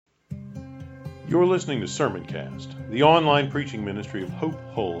You're listening to Sermoncast, the online preaching ministry of Hope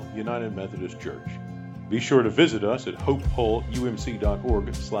Hull United Methodist Church. Be sure to visit us at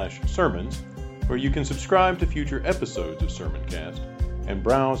hopehullumc.org/sermons, where you can subscribe to future episodes of Sermoncast and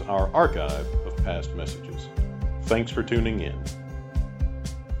browse our archive of past messages. Thanks for tuning in.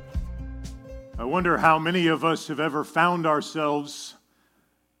 I wonder how many of us have ever found ourselves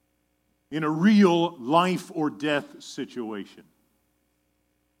in a real life or death situation.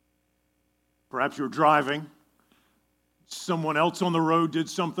 Perhaps you're driving, someone else on the road did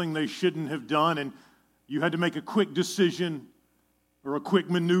something they shouldn't have done, and you had to make a quick decision or a quick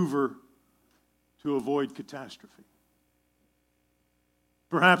maneuver to avoid catastrophe.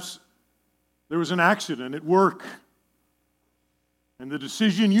 Perhaps there was an accident at work, and the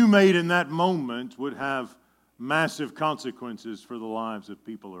decision you made in that moment would have massive consequences for the lives of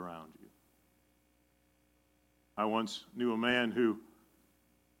people around you. I once knew a man who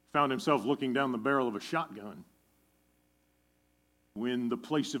found himself looking down the barrel of a shotgun when the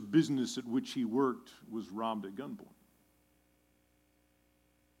place of business at which he worked was robbed at gunpoint.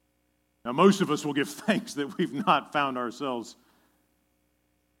 Now, most of us will give thanks that we've not found ourselves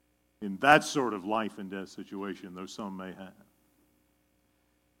in that sort of life and death situation, though some may have.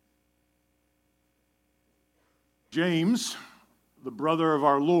 James, the brother of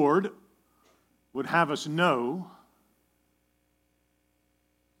our Lord, would have us know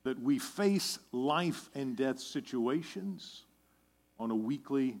that we face life and death situations on a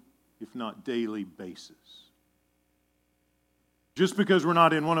weekly, if not daily, basis. Just because we're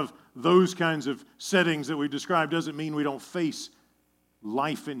not in one of those kinds of settings that we described doesn't mean we don't face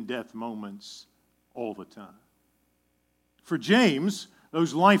life and death moments all the time. For James,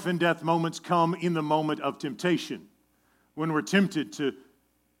 those life and death moments come in the moment of temptation, when we're tempted to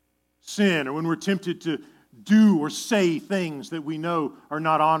sin or when we're tempted to do or say things that we know are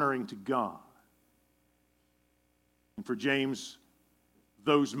not honoring to God. And for James,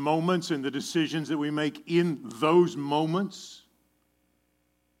 those moments and the decisions that we make in those moments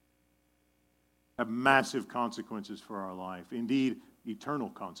have massive consequences for our life, indeed, eternal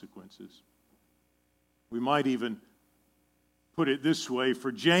consequences. We might even put it this way: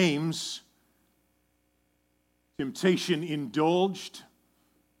 for James, temptation indulged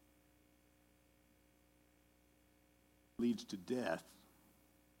leads to death.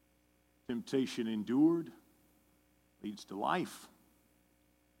 Temptation endured leads to life.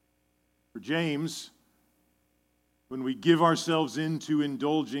 For James, when we give ourselves into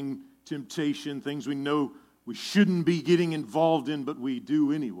indulging temptation, things we know we shouldn't be getting involved in, but we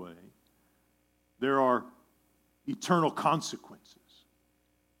do anyway, there are eternal consequences.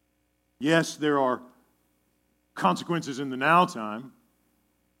 Yes, there are consequences in the now time.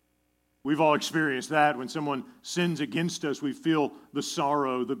 We've all experienced that. When someone sins against us, we feel the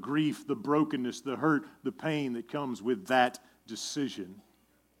sorrow, the grief, the brokenness, the hurt, the pain that comes with that decision.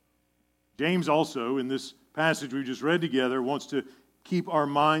 James also, in this passage we just read together, wants to keep our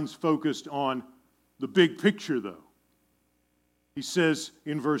minds focused on the big picture, though. He says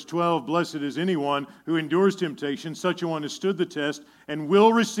in verse 12, "Blessed is anyone who endures temptation. Such a one has stood the test and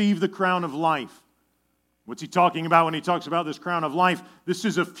will receive the crown of life." What's he talking about when he talks about this crown of life? This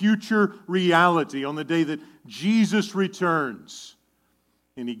is a future reality on the day that Jesus returns.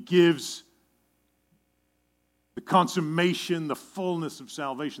 And he gives the consummation, the fullness of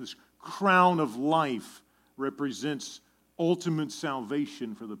salvation. This crown of life represents ultimate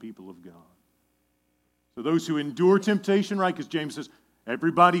salvation for the people of God. So those who endure temptation, right? Because James says,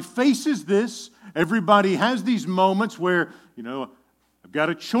 everybody faces this. Everybody has these moments where, I've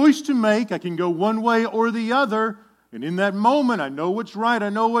got a choice to make. I can go one way or the other. And in that moment, I know what's right. I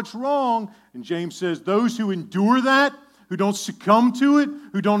know what's wrong. And James says those who endure that, who don't succumb to it,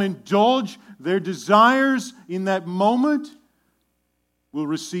 who don't indulge their desires in that moment, will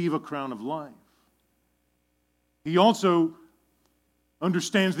receive a crown of life. He also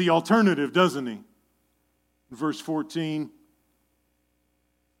understands the alternative, doesn't he? In verse 14,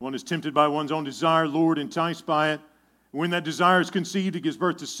 one is tempted by one's own desire, lured, enticed by it. When that desire is conceived, it gives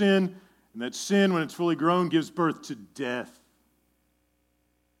birth to sin. And that sin, when it's fully grown, gives birth to death.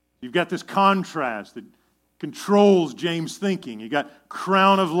 You've got this contrast that controls James' thinking. You've got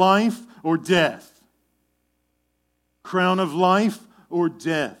crown of life or death. Crown of life or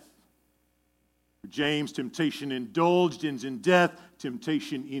death. For James, temptation indulged ends in death.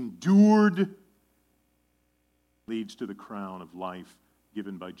 Temptation endured leads to the crown of life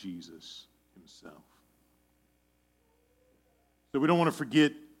given by Jesus himself. So we don't want to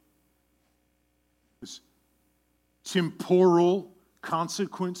forget this temporal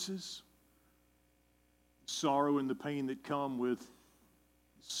consequences, sorrow and the pain that come with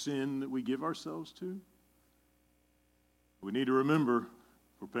sin that we give ourselves to? We need to remember,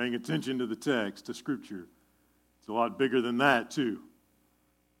 if we're paying attention to the text, to Scripture, it's a lot bigger than that, too.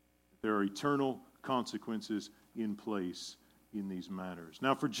 There are eternal consequences in place in these matters.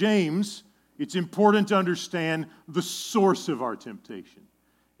 Now, for James, it's important to understand the source of our temptation.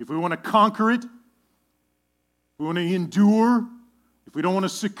 If we want to conquer it, if we want to endure, if we don't want to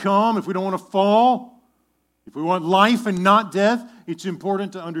succumb, if we don't want to fall, if we want life and not death, it's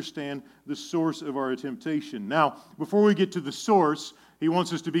important to understand the source of our temptation. Now, before we get to the source, he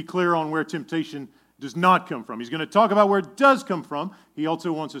wants us to be clear on where temptation does not come from. He's going to talk about where it does come from. He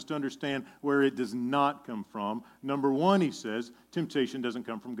also wants us to understand where it does not come from. Number one, he says, temptation doesn't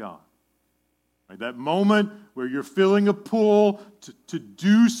come from God. Right? That moment where you're feeling a pull to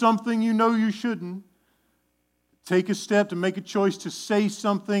do something you know you shouldn't, take a step, to make a choice, to say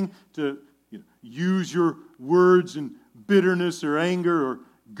something, to use your words in bitterness or anger, or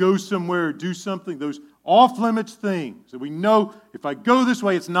go somewhere or do something, those off-limits things that we know, if I go this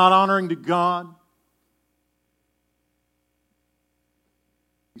way, it's not honoring to God.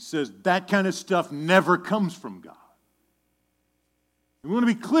 He says that kind of stuff never comes from God. We want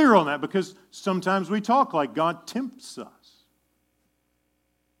to be clear on that because sometimes we talk like God tempts us.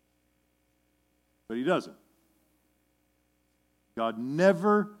 But He doesn't. God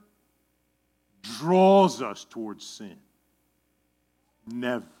never draws us towards sin.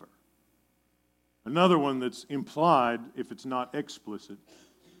 Never. Another one that's implied, if it's not explicit,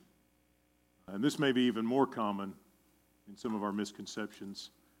 and this may be even more common in some of our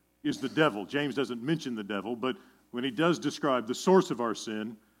misconceptions, is the devil. James doesn't mention the devil, but when he does describe the source of our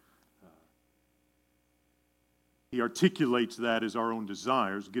sin, he articulates that as our own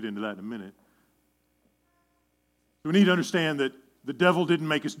desires. We'll get into that in a minute. We need to understand that the devil didn't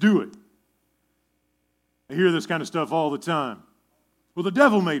make us do it. I hear this kind of stuff all the time. Well, the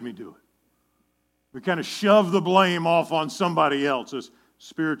devil made me do it. We kind of shove the blame off on somebody else, a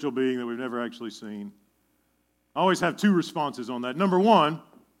spiritual being that we've never actually seen. I always have two responses on that. Number one,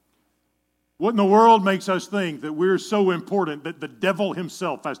 what in the world makes us think that we're so important that the devil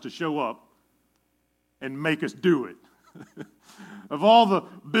himself has to show up and make us do it? Of all the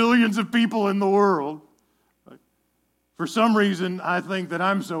billions of people in the world, for some reason, I think that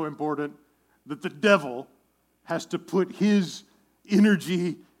I'm so important that the devil has to put his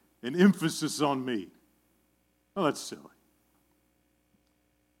energy and emphasis on me. Well, that's silly.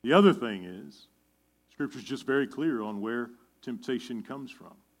 The other thing is, Scripture's just very clear on where temptation comes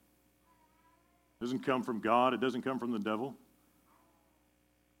from. It doesn't come from God. It doesn't come from the devil.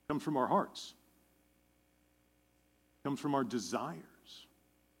 It comes from our hearts. It comes from our desires.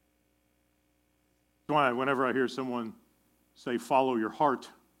 That's why whenever I hear someone say, follow your heart,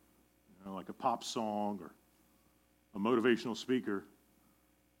 like a pop song or a motivational speaker,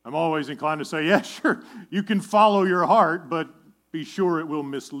 I'm always inclined to say, yeah, sure, you can follow your heart, but be sure it will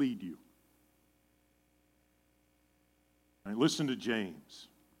mislead you. Right, listen to James.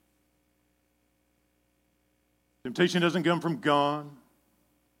 Temptation doesn't come from God.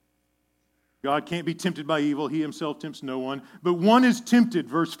 God can't be tempted by evil. He himself tempts no one. But one is tempted,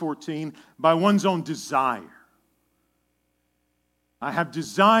 verse 14, by one's own desire. I have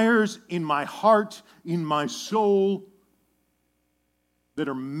desires in my heart, in my soul, that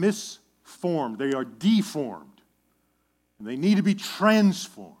are misformed. They are deformed. And they need to be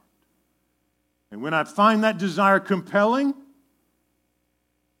transformed. And when I find that desire compelling,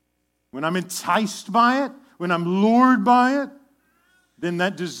 when I'm enticed by it, when I'm lured by it, then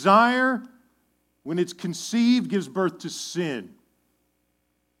that desire, when it's conceived, gives birth to sin.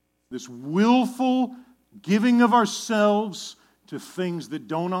 This willful giving of ourselves to things that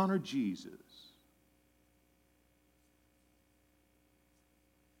don't honor Jesus.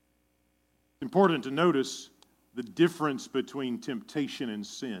 It's important to notice the difference between temptation and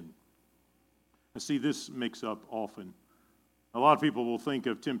sin. I see this mix up often. A lot of people will think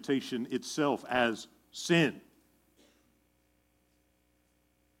of temptation itself as sin.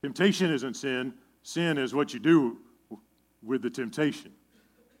 Temptation isn't sin. Sin is what you do with the temptation.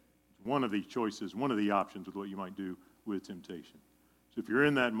 One of the choices, one of the options with what you might do with temptation. So if you're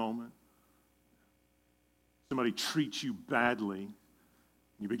in that moment, somebody treats you badly,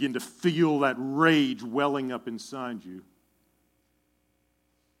 you begin to feel that rage welling up inside you.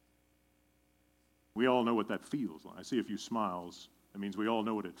 We all know what that feels like. I see a few smiles. That means we all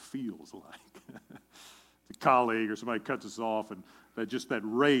know what it feels like. A colleague or somebody cuts us off, and that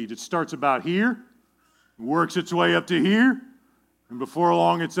rage, it starts about here, works its way up to here, and before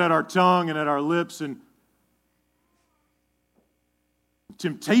long it's at our tongue and at our lips. And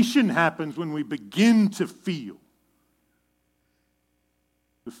temptation happens when we begin to feel.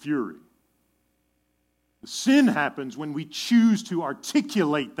 the fury. The sin happens when we choose to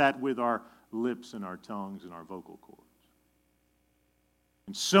articulate that with our lips and our tongues and our vocal cords.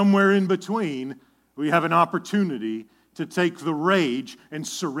 And somewhere in between, we have an opportunity to take the rage and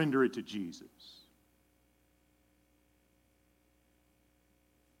surrender it to Jesus.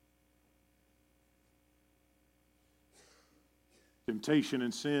 Temptation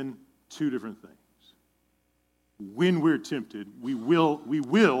and sin, two different things. When we're tempted, we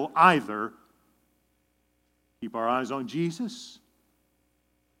will either keep our eyes on Jesus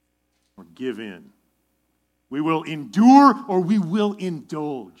or give in. We will endure or we will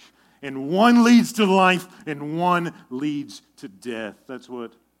indulge. And one leads to life and one leads to death. That's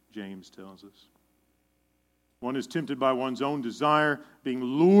what James tells us. One is tempted by one's own desire, being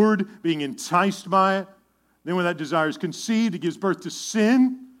lured, being enticed by it. Then when that desire is conceived, it gives birth to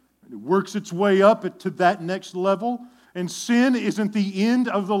sin. It works its way up to that next level. And sin isn't the end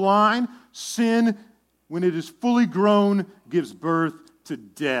of the line. Sin, when it is fully grown, gives birth to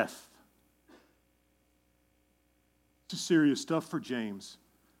death. This is serious stuff for James.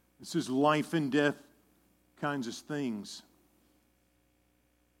 This is life and death kinds of things.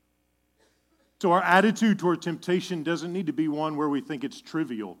 So our attitude toward temptation doesn't need to be one where we think it's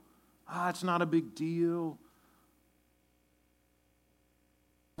trivial. It's not a big deal.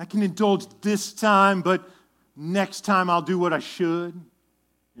 I can indulge this time, but next time I'll do what I should.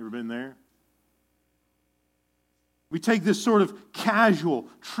 You ever been there? We take this sort of casual,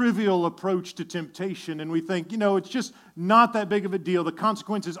 trivial approach to temptation and we think, it's just not that big of a deal. The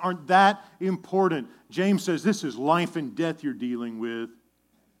consequences aren't that important. James says this is life and death you're dealing with.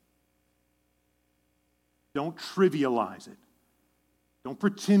 Don't trivialize it. Don't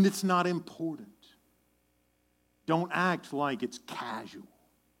pretend it's not important. Don't act like it's casual.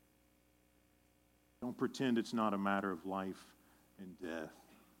 Don't pretend it's not a matter of life and death.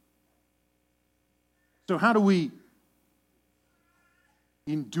 So how do we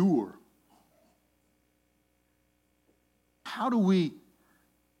endure? How do we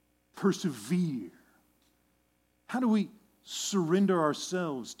persevere? How do we surrender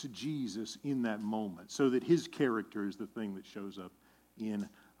ourselves to Jesus in that moment so that His character is the thing that shows up in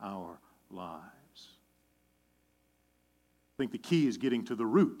our lives? I think the key is getting to the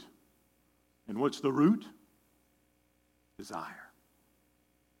root. And what's the root? Desire.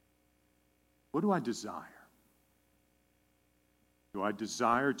 What do I desire? Do I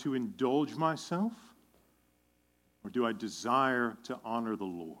desire to indulge myself? Or do I desire to honor the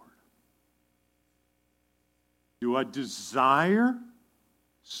Lord? Do I desire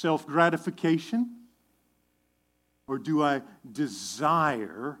self-gratification? Or do I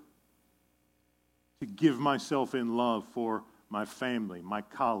desire to give myself in love for my family, my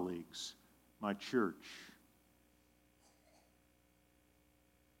colleagues, my church?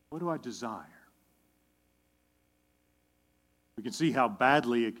 What do I desire? We can see how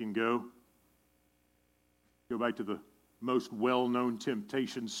badly it can go. Go back to the most well-known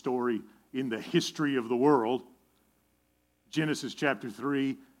temptation story in the history of the world. Genesis chapter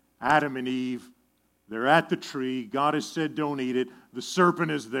 3, Adam and Eve, they're at the tree. God has said don't eat it. The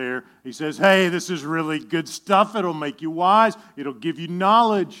serpent is there. He says, hey, this is really good stuff. It'll make you wise. It'll give you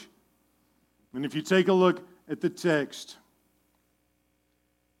knowledge. And if you take a look at the text,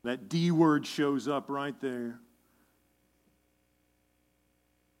 that D word shows up right there.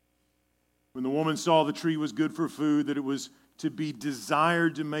 When the woman saw the tree was good for food, that it was to be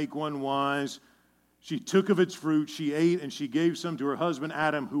desired to make one wise, she took of its fruit, she ate, and she gave some to her husband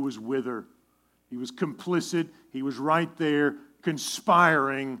Adam, who was with her. He was complicit. He was right there,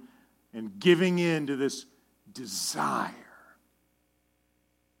 conspiring and giving in to this desire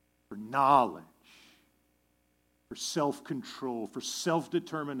for knowledge, for self-control, for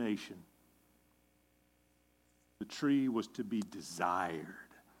self-determination. The tree was to be desired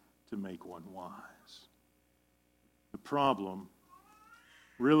to make one wise. The problem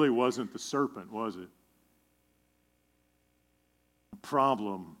really wasn't the serpent, was it? The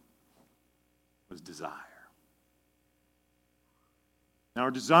problem was desire. Now,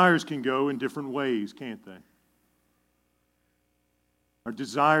 our desires can go in different ways, can't they? Our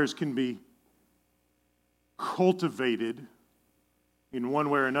desires can be cultivated in one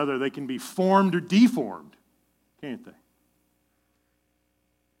way or another. They can be formed or deformed, can't they?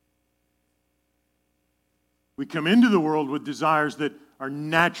 We come into the world with desires that are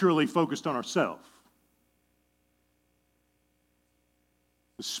naturally focused on ourselves.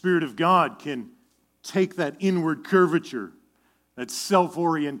 The Spirit of God can take that inward curvature, that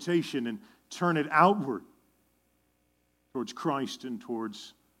self-orientation, and turn it outward towards Christ and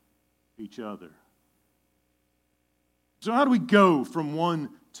towards each other. So how do we go from one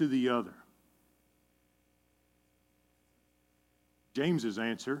to the other? James's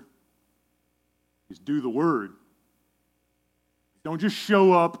answer is do the Word. Don't just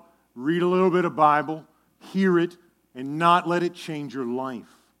show up, read a little bit of Bible, hear it, and not let it change your life.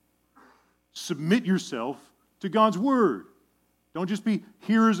 Submit yourself to God's Word. Don't just be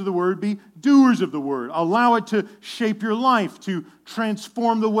hearers of the Word, be doers of the Word. Allow it to shape your life, to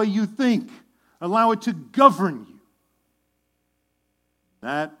transform the way you think. Allow it to govern you.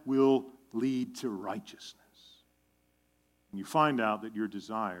 That will lead to righteousness. And you find out that your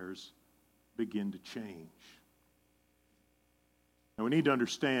desires begin to change. Now, we need to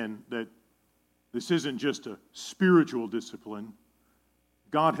understand that this isn't just a spiritual discipline.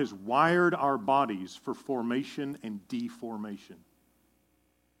 God has wired our bodies for formation and deformation.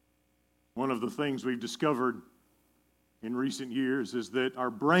 One of the things we've discovered in recent years is that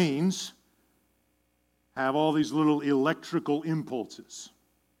our brains have all these little electrical impulses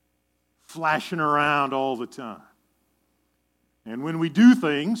flashing around all the time. And when we do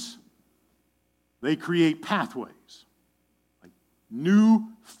things, they create pathways, like new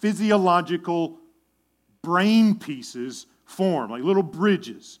physiological brain pieces form, like little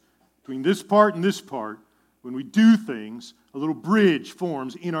bridges between this part and this part. When we do things, a little bridge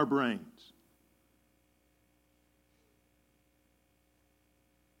forms in our brains.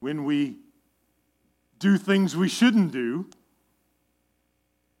 When we do things we shouldn't do,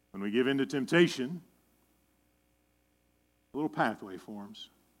 when we give in to temptation, a little pathway forms.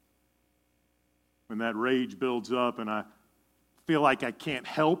 When that rage builds up and I feel like I can't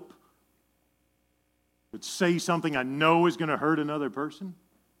help but say something I know is going to hurt another person,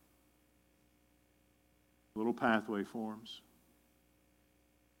 a little pathway forms.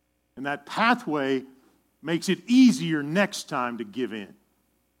 And that pathway makes it easier next time to give in.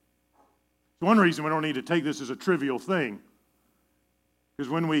 It's one reason we don't need to take this as a trivial thing. Because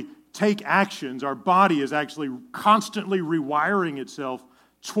when we take actions, our body is actually constantly rewiring itself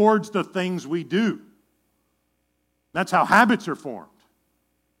towards the things we do. That's how habits are formed.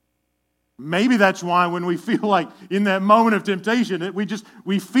 Maybe that's why when we feel like in that moment of temptation, that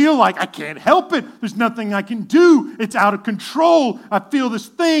we feel like I can't help it. There's nothing I can do. It's out of control. I feel this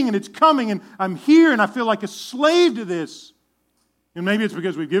thing and it's coming and I'm here and I feel like a slave to this. And maybe it's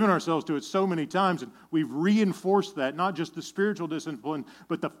because we've given ourselves to it so many times and we've reinforced that, not just the spiritual discipline,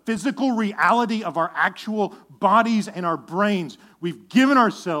 but the physical reality of our actual bodies and our brains. We've given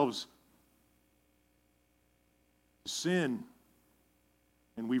ourselves to sin,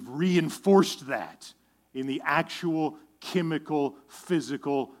 and we've reinforced that in the actual chemical,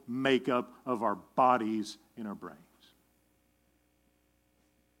 physical makeup of our bodies and our brains.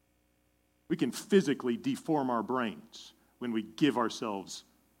 We can physically deform our brains when we give ourselves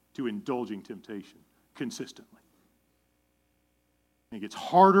to indulging temptation consistently. And it gets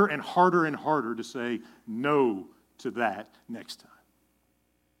harder and harder and harder to say no to that next time.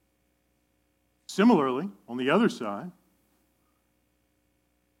 Similarly, on the other side,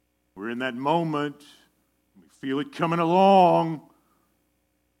 we're in that moment, we feel it coming along,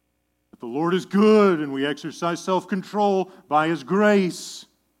 that the Lord is good and we exercise self-control by His grace.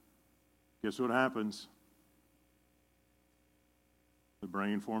 Guess what happens? The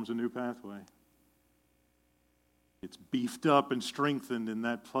brain forms a new pathway. It's beefed up and strengthened in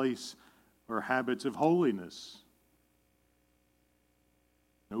that place where habits of holiness,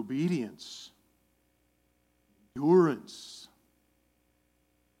 obedience, endurance,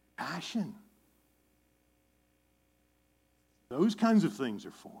 passion, those kinds of things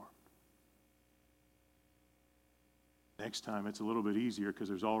are formed. Next time it's a little bit easier because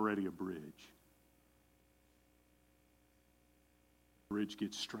there's already a bridge. The bridge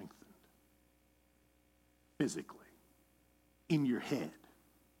gets strengthened physically, in your head,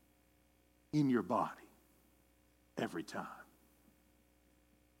 in your body, every time.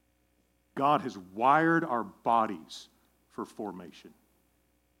 God has wired our bodies for formation.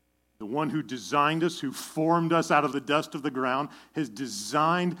 The one who designed us, who formed us out of the dust of the ground, has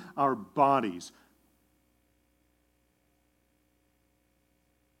designed our bodies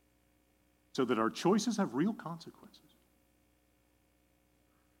so that our choices have real consequences.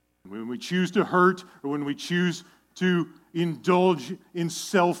 When we choose to hurt or when we choose to indulge in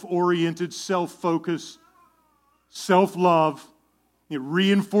self-oriented, self-focus, self-love, it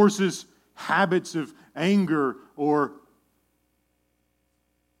reinforces habits of anger or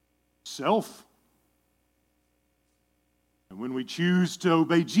self. And when we choose to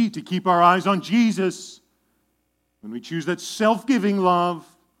obey Jesus, to keep our eyes on Jesus, when we choose that self-giving love,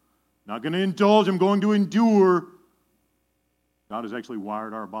 not going to indulge, I'm going to endure, God has actually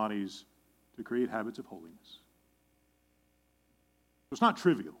wired our bodies to create habits of holiness. It's not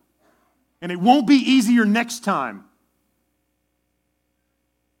trivial. And it won't be easier next time.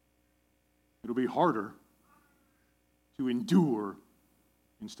 It'll be harder to endure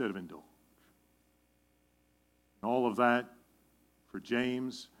instead of indulge. And all of that, for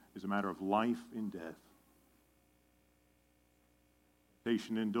James, is a matter of life and death.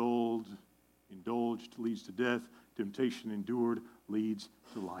 Temptation indulged leads to death. Temptation endured leads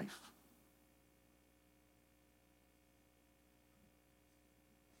to life.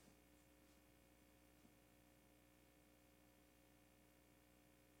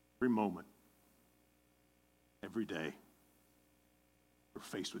 Every moment, every day, we're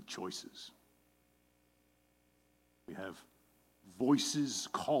faced with choices. We have voices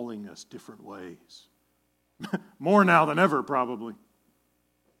calling us different ways. More now than ever, probably.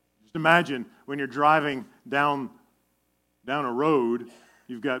 Just imagine when you're driving down a road,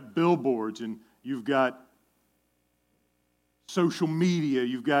 you've got billboards and you've got social media,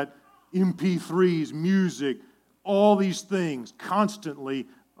 you've got MP3s, music, all these things constantly,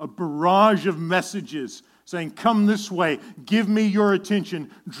 a barrage of messages saying, come this way, give me your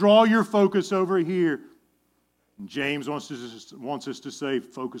attention, draw your focus over here. And James wants us to say,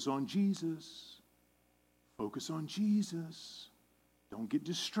 focus on Jesus. Focus on Jesus. Don't get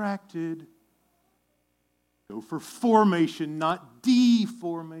distracted. Go for formation, not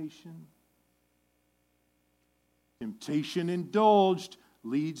deformation. Temptation indulged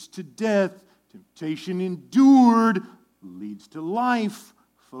leads to death. Temptation endured leads to life.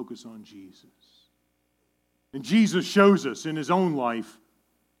 Focus on Jesus. And Jesus shows us in his own life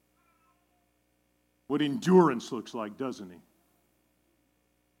what endurance looks like, doesn't he?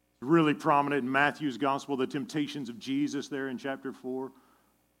 It's really prominent in Matthew's gospel, the temptations of Jesus there in chapter 4.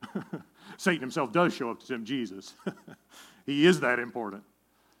 Satan himself does show up to tempt Jesus. He is that important.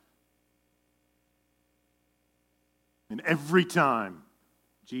 And every time,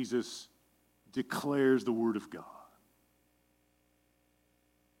 Jesus declares the word of God.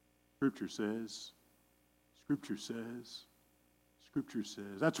 Scripture says.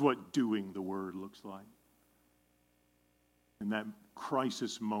 That's what doing the word looks like. In that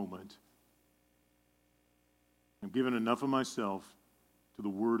crisis moment, I'm giving enough of myself to the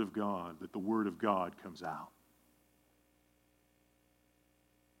word of God that the word of God comes out.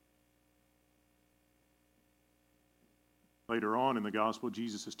 Later on in the gospel,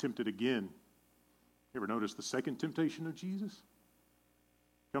 Jesus is tempted again. You ever notice the second temptation of Jesus?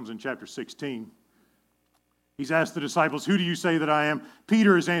 It comes in chapter 16. He's asked the disciples, who do you say that I am?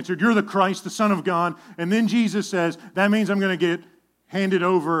 Peter has answered, you're the Christ, the Son of God. And then Jesus says, that means I'm going to get handed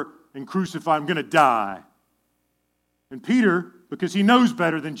over and crucified. I'm going to die. And Peter, because he knows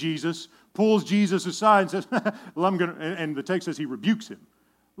better than Jesus, pulls Jesus aside and says, well, and the text says he rebukes him.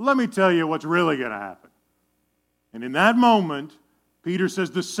 Let me tell you what's really going to happen. And in that moment, Peter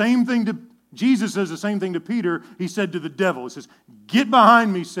says the same thing to, Jesus says the same thing to Peter he said to the devil. He says, get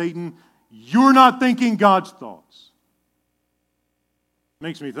behind me, Satan. You're not thinking God's thoughts.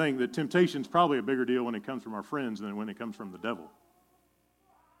 Makes me think that temptation is probably a bigger deal when it comes from our friends than when it comes from the devil.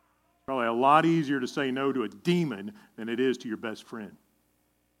 Probably a lot easier to say no to a demon than it is to your best friend.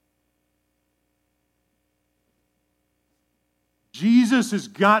 Jesus has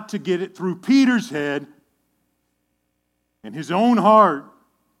got to get it through Peter's head and his own heart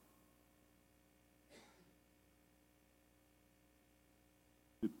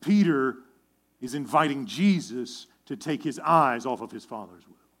that Peter is inviting Jesus to take his eyes off of his Father's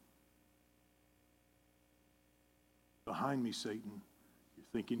will. Behind me, Satan. You're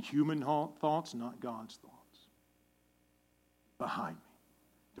thinking human thoughts, not God's thoughts. Behind me.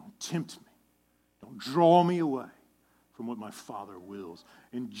 Don't tempt me. Don't draw me away from what my Father wills.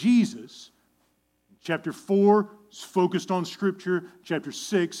 And Jesus, in chapter 4, is focused on Scripture. Chapter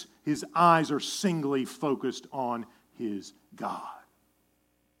 6, his eyes are singly focused on his God.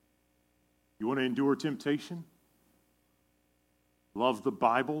 You want to endure temptation? Love the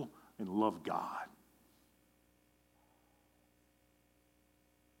Bible and love God.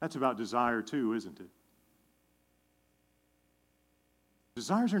 That's about desire too, isn't it?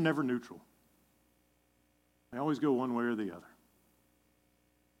 Desires are never neutral. They always go one way or the other.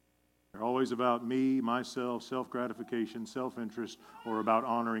 They're always about me, myself, self-gratification, self-interest, or about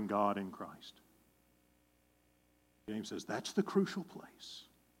honoring God in Christ. James says that's the crucial place.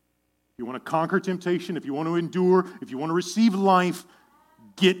 If you want to conquer temptation, if you want to endure, if you want to receive life,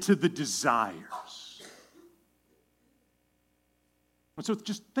 get to the desires. And so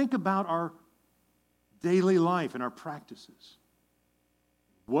just think about our daily life and our practices.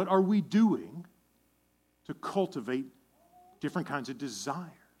 What are we doing to cultivate different kinds of desires?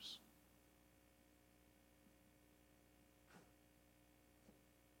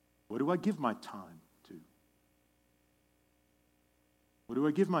 What do I give my time to? What do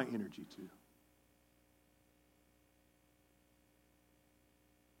I give my energy to?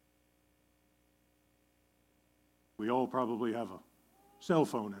 We all probably have a cell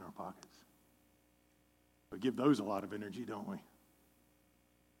phone in our pockets. We give those a lot of energy, don't we?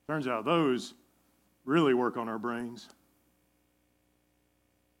 Turns out those really work on our brains.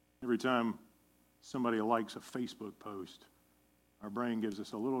 Every time somebody likes a Facebook post, our brain gives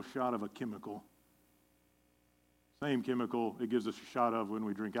us a little shot of a chemical. Same chemical it gives us a shot of when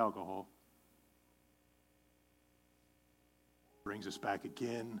we drink alcohol. Brings us back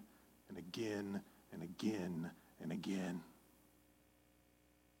again and again and again and again.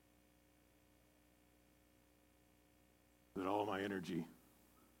 That all my energy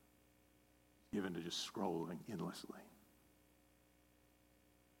is given to just scrolling endlessly.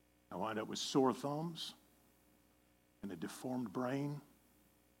 I wind up with sore thumbs and a deformed brain,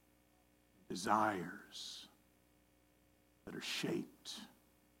 desires that are shaped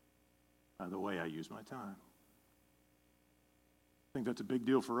by the way I use my time. I think that's a big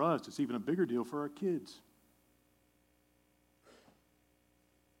deal for us. It's even a bigger deal for our kids.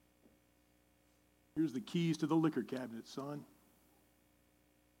 Here's the keys to the liquor cabinet, son.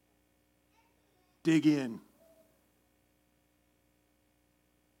 Dig in.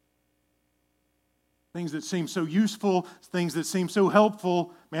 Things that seem so useful, things that seem so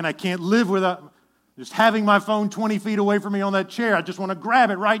helpful. Man, I can't live without just having my phone 20 feet away from me on that chair. I just want to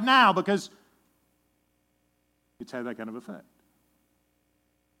grab it right now because it's had that kind of effect.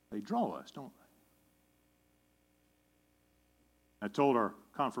 They draw us, don't they? I told our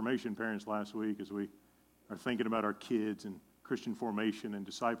confirmation parents last week as we are thinking about our kids and Christian formation and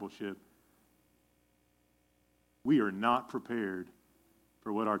discipleship, we are not prepared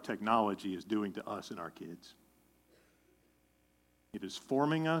for what our technology is doing to us and our kids. It is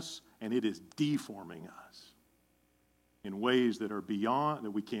forming us and it is deforming us in ways that are beyond, that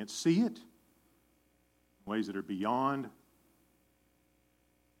we can't see it, ways that are beyond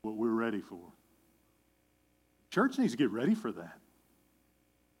what we're ready for. Church needs to get ready for that. I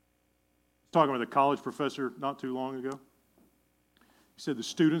was talking with a college professor not too long ago. He said the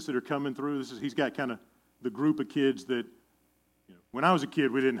students that are coming through, he's got kind of the group of kids that, when I was a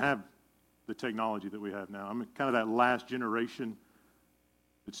kid, we didn't have the technology that we have now. I'm kind of that last generation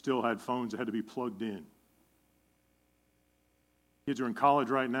that still had phones that had to be plugged in. Kids who are in college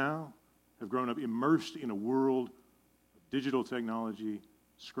right now have grown up immersed in a world of digital technology,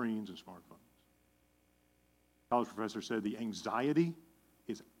 screens, and smartphones. College professor said the anxiety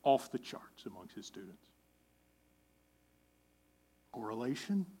is off the charts amongst his students.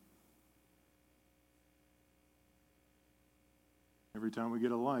 Correlation? Every time we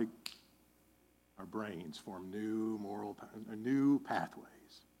get a like, our brains form new pathways.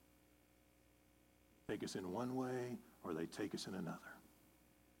 Take us in one way, or they take us in another.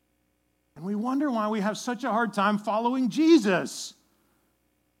 And we wonder why we have such a hard time following Jesus.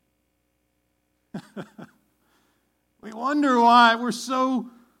 We wonder why we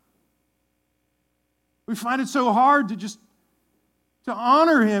find it so hard to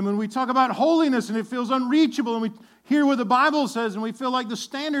honor Him, and we talk about holiness and it feels unreachable, and we hear what the Bible says and we feel like the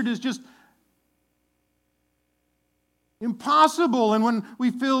standard is just impossible, and when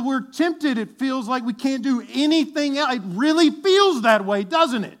we feel we're tempted, it feels like we can't do anything else. It really feels that way,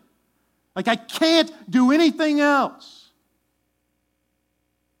 doesn't it? Like I can't do anything else.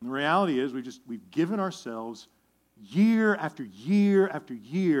 And the reality is we've given ourselves year after year after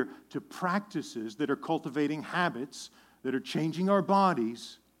year to practices that are cultivating habits that are changing our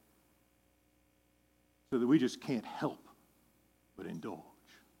bodies so that we just can't help but indulge.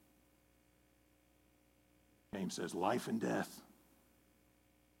 James says life and death.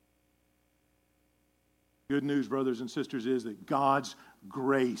 Good news, brothers and sisters, is that God's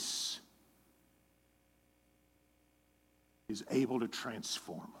grace is able to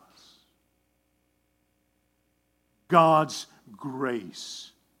transform us. God's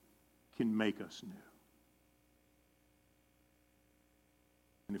grace can make us new.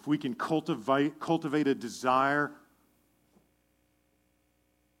 And if we can cultivate a desire,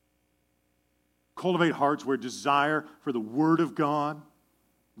 cultivate hearts where desire for the Word of God,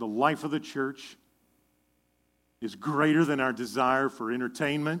 the life of the church, is greater than our desire for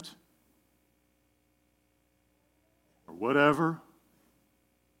entertainment or whatever,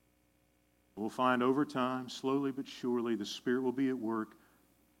 we'll find over time, slowly but surely, the Spirit will be at work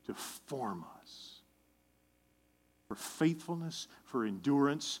to form us for faithfulness, for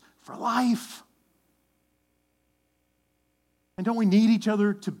endurance, for life. And don't we need each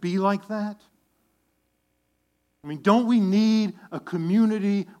other to be like that? I mean, don't we need a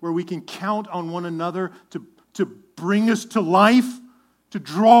community where we can count on one another to bring us to life, to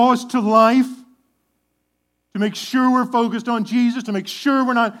draw us to life, to make sure we're focused on Jesus, to make sure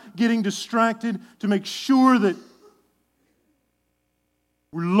we're not getting distracted, to make sure that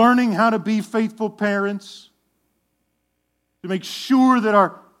we're learning how to be faithful parents, to make sure that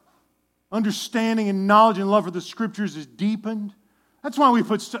our understanding and knowledge and love for the Scriptures is deepened. That's why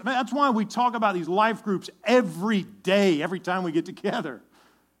we talk about these life groups every day, every time we get together.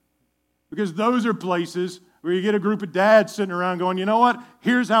 Because those are places where you get a group of dads sitting around going, you know what?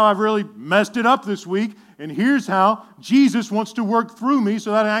 Here's how I've really messed it up this week, and here's how Jesus wants to work through me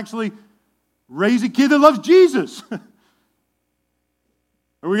so that I actually raise a kid that loves Jesus.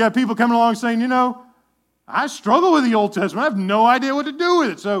 Or we got people coming along saying, you know, I struggle with the Old Testament. I have no idea what to do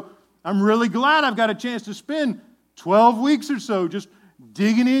with it. So I'm really glad I've got a chance to spend 12 weeks or so just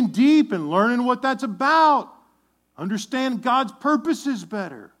digging in deep and learning what that's about. Understand God's purposes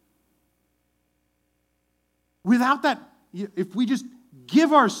better. Without that, if we just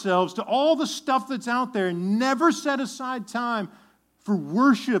give ourselves to all the stuff that's out there and never set aside time for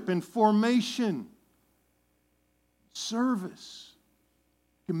worship and formation, service,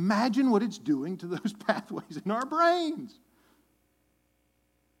 imagine what it's doing to those pathways in our brains.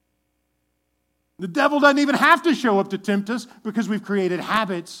 The devil doesn't even have to show up to tempt us because we've created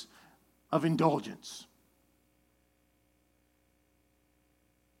habits of indulgence.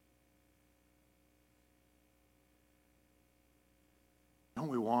 Don't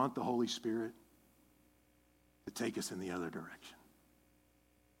we want the Holy Spirit to take us in the other direction?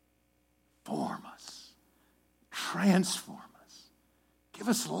 Form us, transform us, give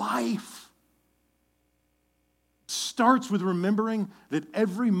us life. It starts with remembering that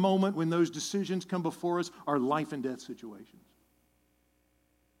every moment when those decisions come before us are life and death situations.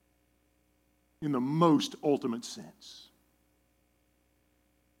 In the most ultimate sense.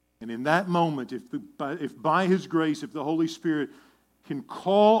 And in that moment, if by His grace, if the Holy Spirit can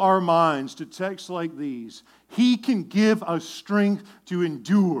call our minds to texts like these, He can give us strength to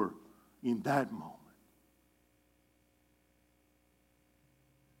endure in that moment.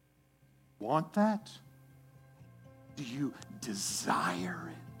 Want that? Do you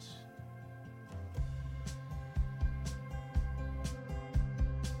desire it?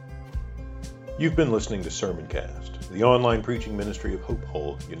 You've been listening to Sermoncast, the online preaching ministry of Hope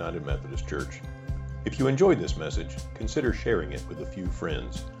Hull United Methodist Church. If you enjoyed this message, consider sharing it with a few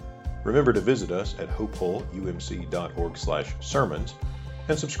friends. Remember to visit us at hopehullumc.org/sermons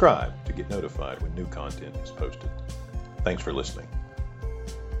and subscribe to get notified when new content is posted. Thanks for listening.